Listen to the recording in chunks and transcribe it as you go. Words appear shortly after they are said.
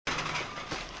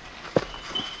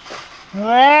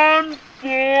Run,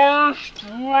 Forrest,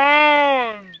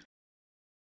 run!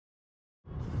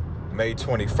 May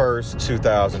 21st,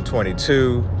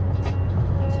 2022.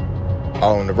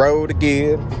 On the road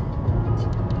again.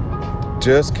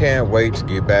 Just can't wait to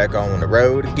get back on the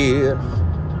road again.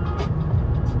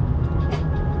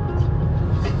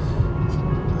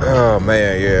 Oh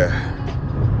man, yeah.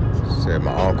 Said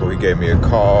my uncle, he gave me a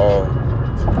call.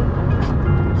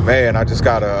 Man, I just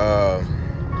gotta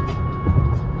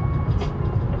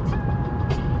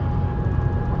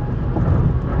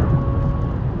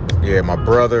my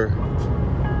brother,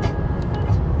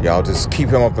 y'all just keep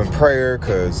him up in prayer,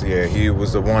 because he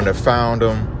was the one that found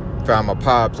my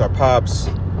pops, our pops.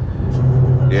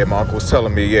 Yeah, my uncle was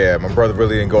telling me, my brother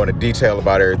really didn't go into detail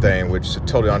about everything, which is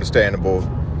totally understandable.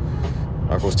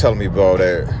 My uncle was telling me about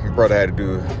that my brother had to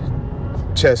do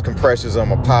chest compressions on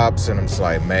my pops, and I'm just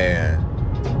like, man.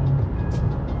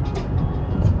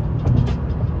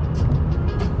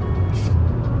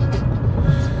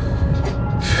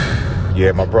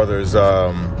 Yeah, my brother's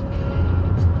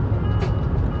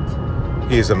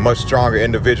he is a much stronger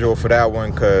individual for that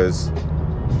one, because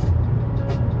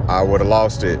I would have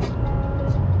lost it.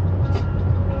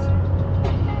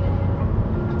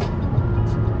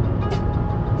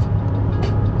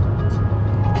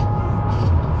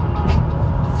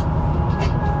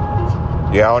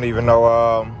 Yeah, I don't even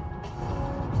know.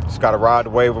 Just gotta ride the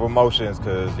wave of emotions,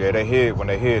 because they hit. When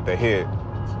they hit, they hit.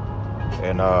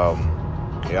 And I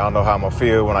don't know how I'm gonna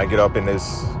feel when I get up in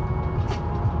this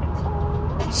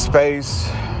space.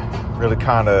 Really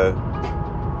kind of,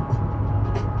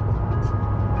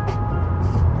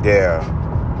 I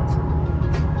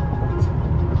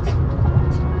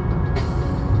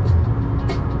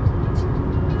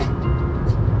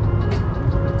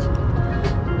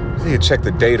need to check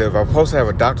the date if I'm supposed to have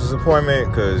a doctor's appointment,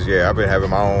 because I've been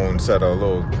having my own set of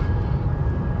little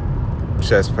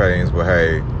chest pains, but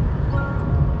hey.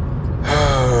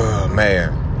 Oh,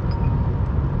 man.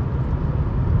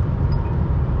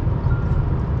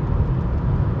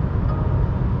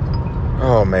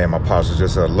 Oh, man, my pops was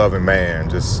just a loving man.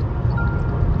 Just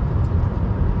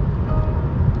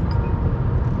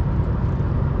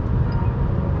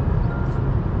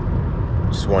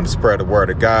wanted to spread the word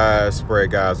of God,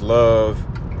 spread God's love.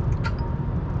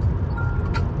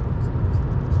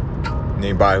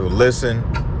 Anybody who listen.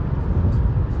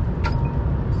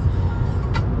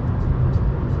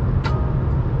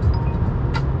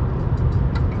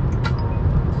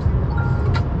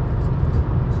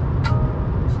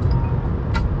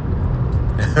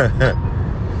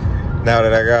 Now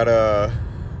that I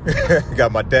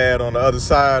got my dad on the other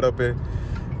side up in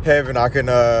heaven, I can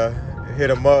hit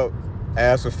him up,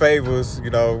 ask for favors,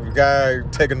 guy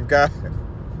taking the guy.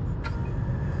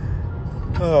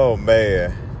 Oh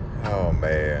man.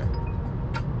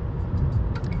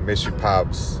 Miss you,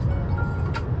 Pops.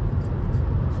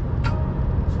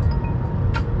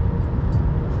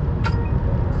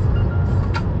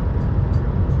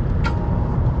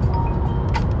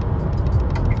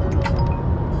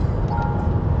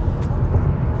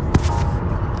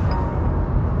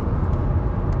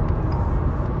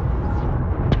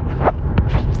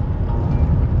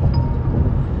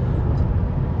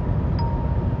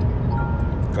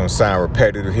 Gonna sound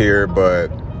repetitive here, but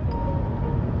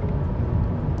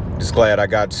just glad I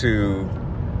got to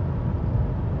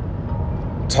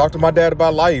talk to my dad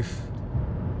about life.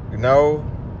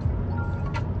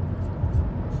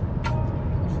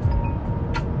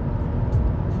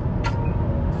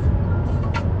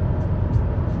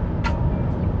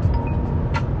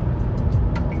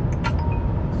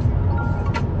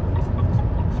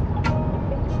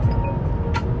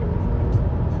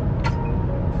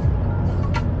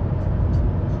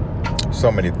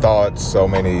 So many thoughts, so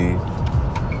many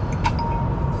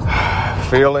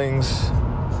feelings.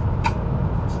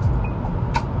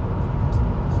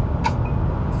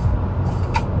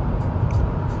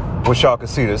 Wish y'all could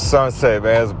see the sunset,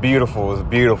 man. It's beautiful. It's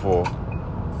beautiful.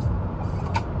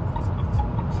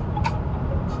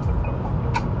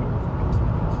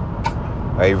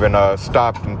 I even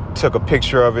stopped and took a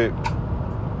picture of it.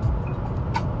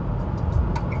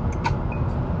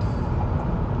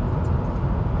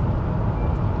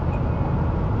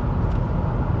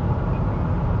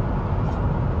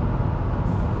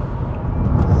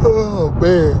 Oh,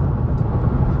 man.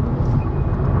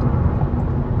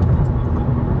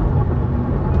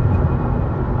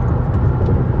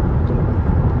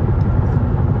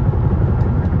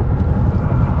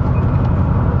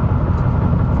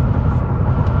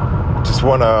 Just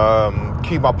want to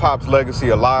keep my pop's legacy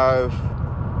alive.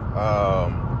 I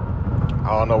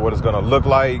don't know what it's going to look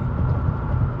like.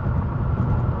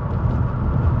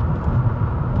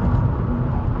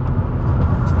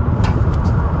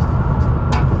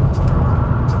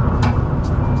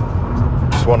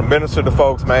 want to minister to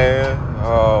folks, man.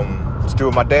 Just do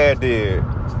what my dad did.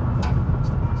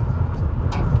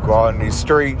 Go out in these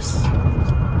streets,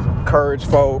 encourage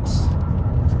folks.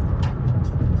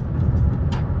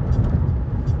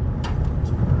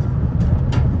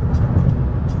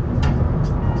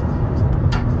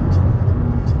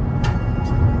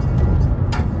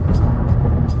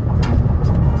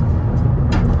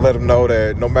 Let them know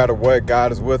that no matter what,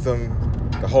 God is with them.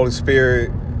 The Holy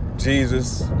Spirit,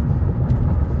 Jesus,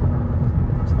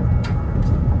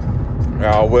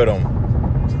 they're all with them.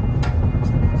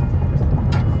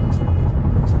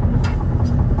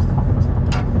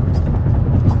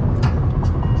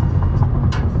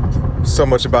 So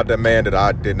much about that man that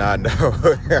I did not know.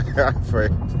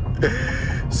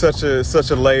 such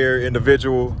a layered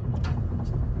individual.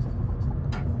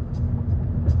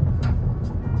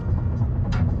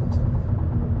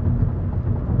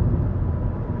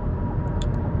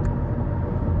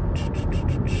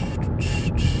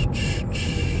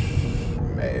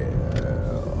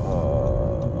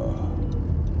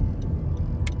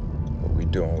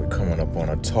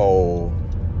 Toll.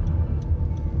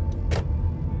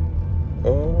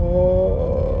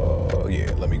 Oh,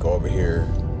 yeah, let me go over here.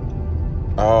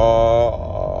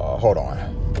 Hold on.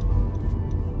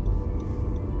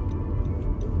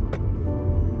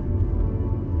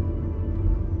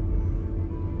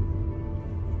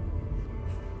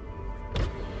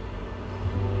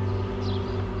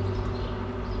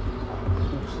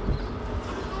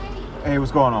 Hey,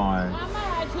 what's going on?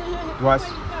 Do I?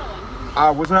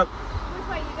 What's up?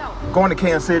 Going to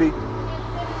Kansas City.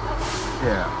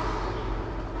 Yeah.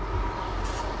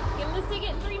 Give them this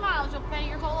ticket in 3 miles. You'll pay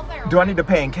your toll up there. Do I need to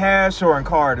pay in cash or in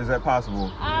card? Is that possible?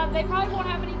 They probably won't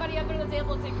have anybody up there that's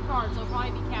able to take a card, so it'll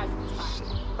probably be cash this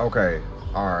time. Okay.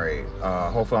 All right.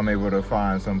 Hopefully I'm able to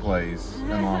find some place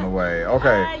along the way.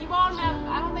 Okay. You won't have.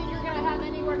 I don't think you're gonna have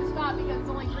anywhere to stop because it's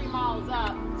only 3 miles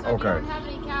up. So if you don't have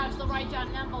any cash, they'll write you out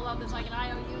an envelope that's like an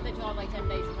IOU that you'll have like 10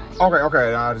 days to pay.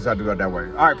 Okay. I'll just have to go that way.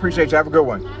 All right. Appreciate you. Have a good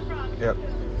one. Not a problem. Yep.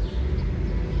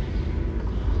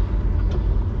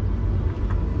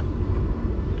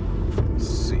 Let's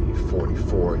see,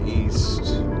 44 East.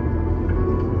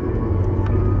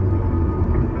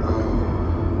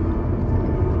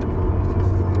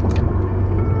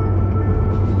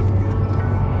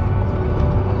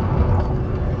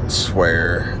 I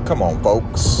swear. Come on,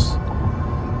 folks.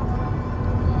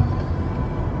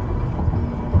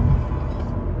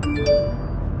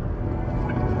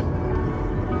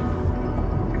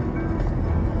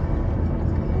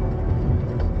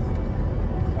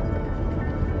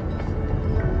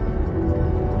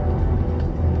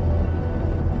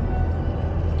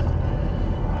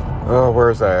 Oh,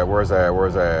 where's that?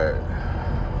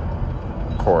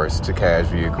 Of course, to cash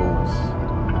vehicles.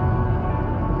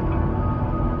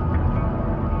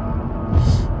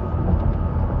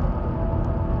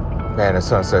 Man, the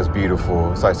sunset's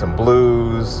beautiful. It's like some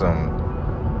blues,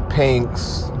 some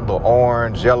pinks, a little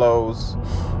orange, yellows.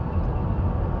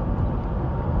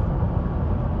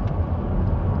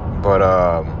 But,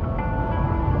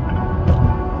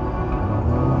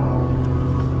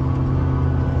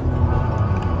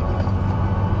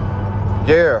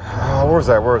 yeah, where's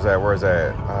that?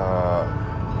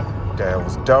 That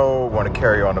was dope. Want to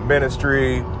carry on the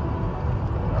ministry.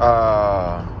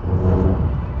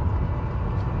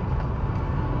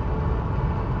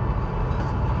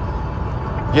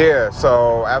 Yeah,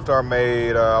 so after I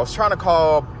made, I was trying to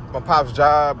call my pop's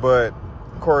job, but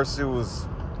of course it was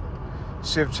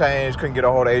shift change. Couldn't get a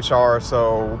hold of HR,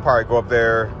 so we'll probably go up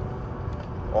there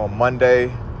on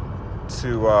Monday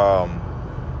to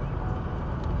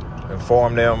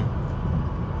inform them.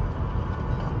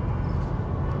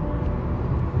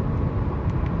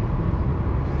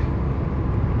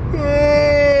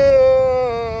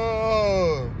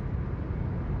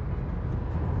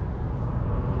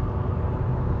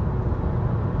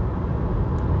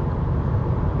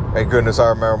 Thank goodness I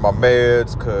remember my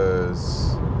meds,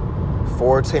 because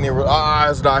 410,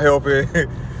 it's not helping.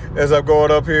 As I'm going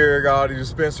up here, got all these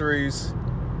dispensaries.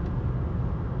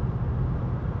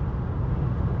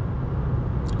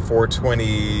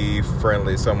 420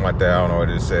 friendly, something like that. I don't know what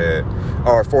it said.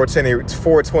 Or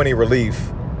 420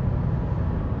 relief.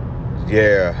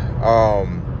 Yeah.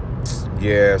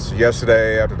 Yeah, so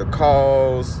yesterday after the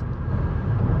calls,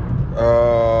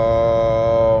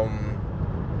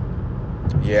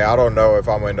 yeah, I don't know if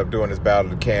I'm gonna end up doing this battle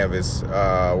of the canvas.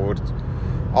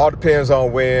 All depends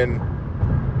on when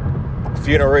the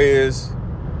funeral is.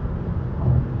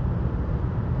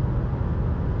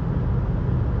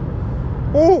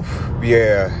 Woo,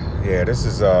 yeah, this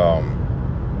is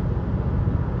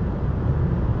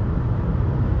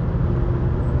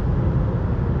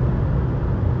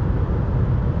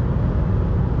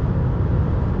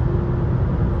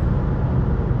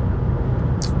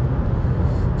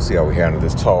see how we handle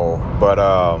this toll. But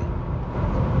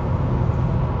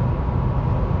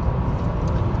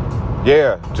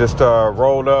yeah, just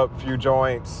rolled up a few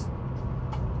joints,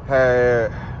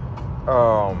 had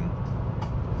a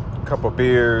couple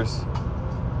beers,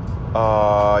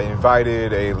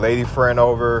 invited a lady friend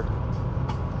over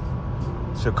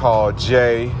to call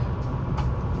Jay.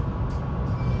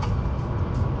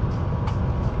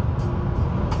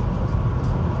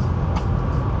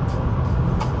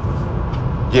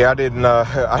 Yeah, I didn't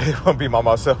want to be by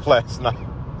myself last night.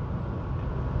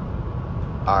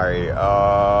 All right,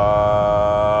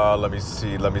 let me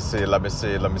see.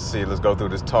 Let's go through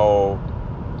this toll.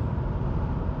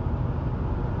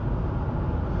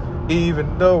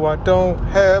 Even though I don't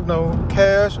have no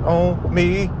cash on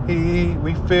me,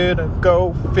 we finna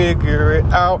go figure it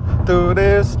out through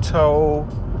this toll.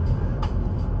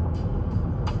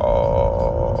 Oh,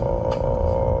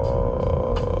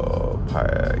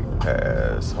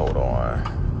 pass. Hold on.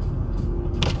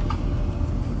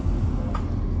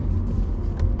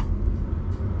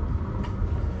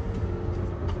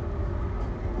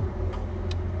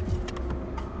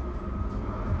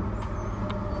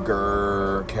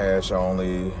 Cash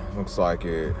only. Looks like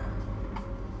it.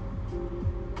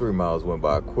 3 miles went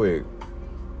by quick.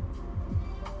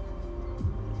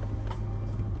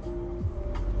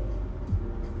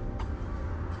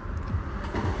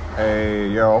 Hey,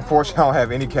 yo, unfortunately I don't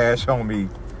have any cash on me.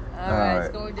 Alright, it's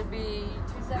going to be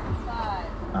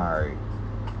 $2.75. Alright.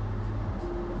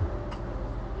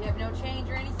 You have no change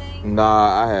or anything?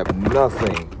 Nah, I have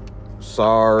nothing.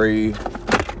 Sorry.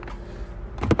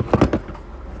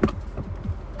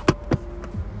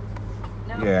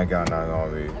 Yeah, I got nothing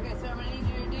on me. Okay, so what I'm going to need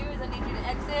you to do is I need you to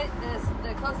exit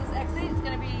the closest exit. It's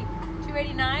going to be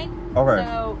 289. Okay.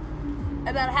 So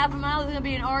about a half a mile is going to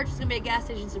be an arch. It's going to be a gas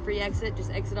station. It's a free exit. Just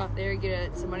exit off there,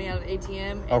 get some money out of the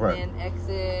ATM, and then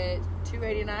exit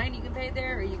 289. You can pay it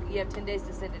there, or you have 10 days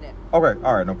to send it in. Okay,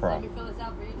 all right, no problem. So let me fill this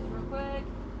out for you just real quick.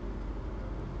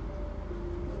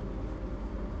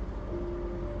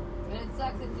 And it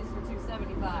sucks. It's just for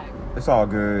 $2.75. It's all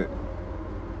good.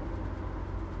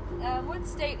 What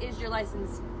state is your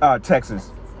license?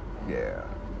 Texas. Yeah.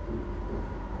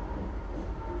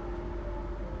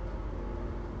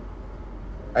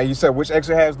 And you said which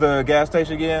exit has the gas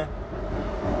station again?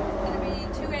 It's going to be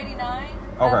 289.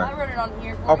 Okay. I wrote it on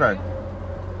here for you. Okay. So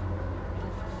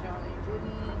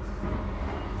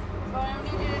what I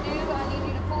need you to do, I need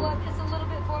you to pull up just a little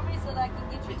bit for me so that I can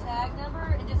get your tag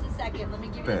number in just a second. Let me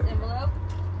give you this envelope.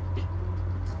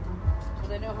 So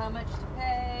they know how much to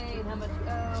pay and how much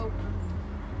to owe.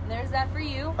 And there's that for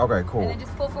you. Okay, cool. And then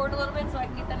just pull forward a little bit so I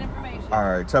can get that information. All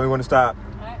right, tell me when to stop.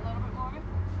 All right, a little bit more. A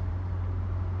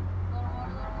little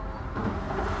more.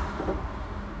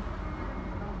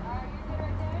 All right, you're good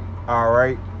right there? All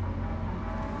right.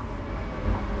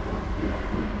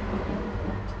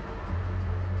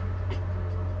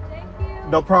 Thank you.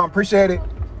 No problem. Appreciate it.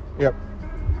 Yep.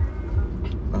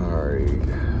 All right.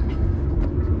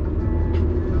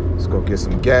 Let's go get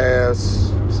some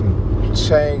gas, some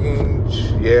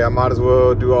change. Yeah, I might as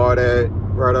well do all that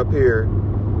right up here.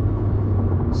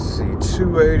 See,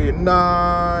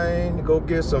 289. Go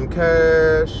get some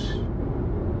cash.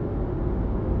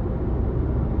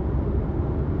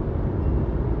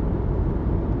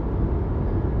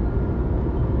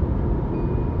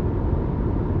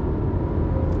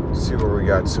 See where we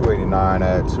got 289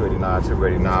 at. 289,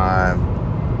 289.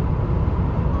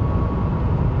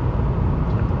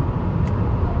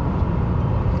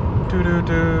 Do do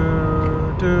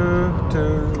do do do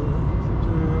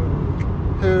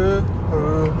do.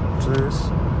 Just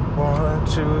 1,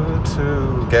 2,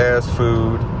 2. Gas,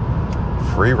 food,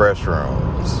 free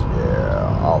restrooms.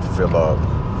 Yeah, I'll fill up.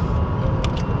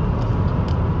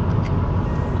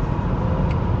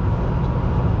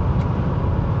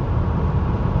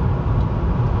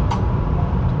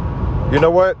 You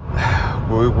know what?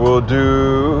 We will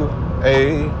do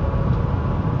a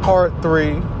part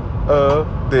 3 of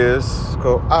this,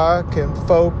 so I can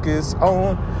focus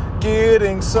on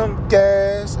getting some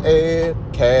gas and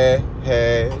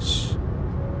cash.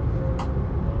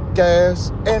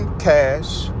 Gas and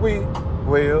cash, we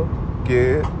will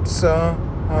get some.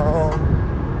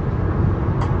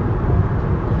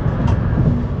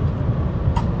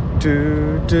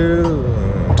 Do.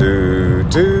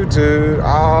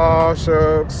 Oh,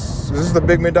 shucks. Is this the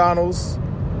big McDonald's?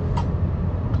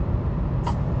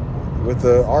 With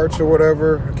the arch or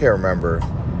whatever? I can't remember.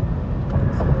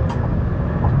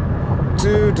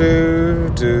 Do.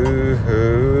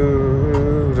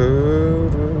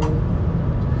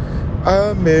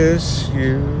 I miss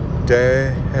you,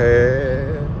 Dad.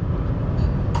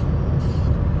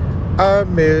 I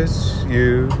miss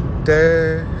you,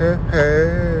 Dad.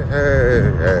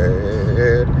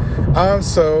 I'm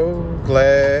so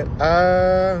glad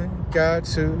I got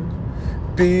to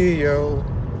be your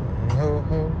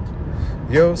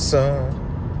son.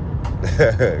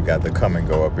 Got the come and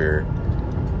go up here.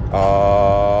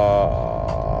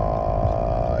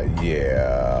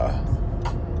 Yeah.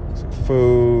 Some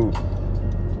food.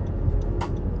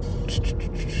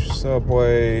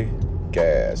 Subway.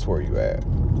 Gas. Where you at?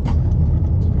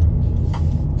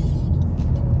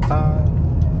 I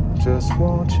just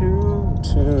want you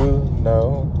to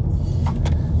know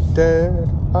that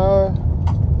I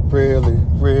really,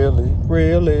 really,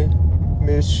 really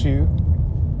miss you.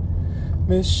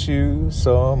 Miss you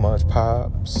so much,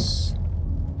 Pops.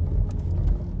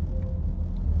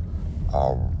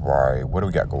 All right, what do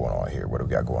we got going on here?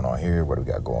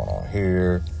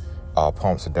 All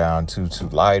pumps are down to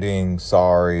lighting.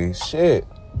 Sorry. Shit.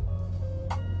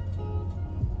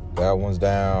 That one's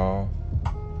down.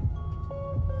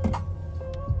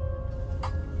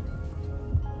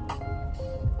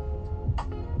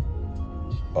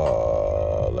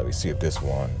 Let me see if this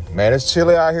one. Man, it's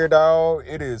chilly out here, dog.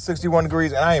 It is 61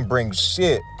 degrees, and I ain't bring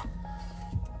shit.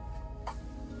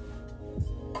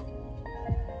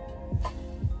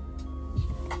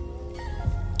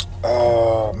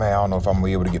 Oh, man, I don't know if I'm going to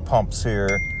be able to get pumps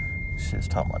here. Shit's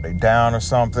talking about they down or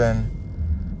something.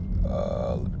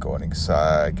 Let me go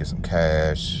inside, get some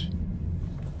cash.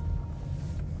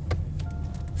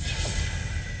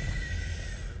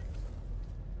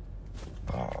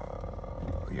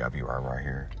 Yeah, I'll be right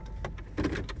here.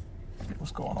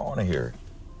 What's going on in here?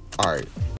 All right.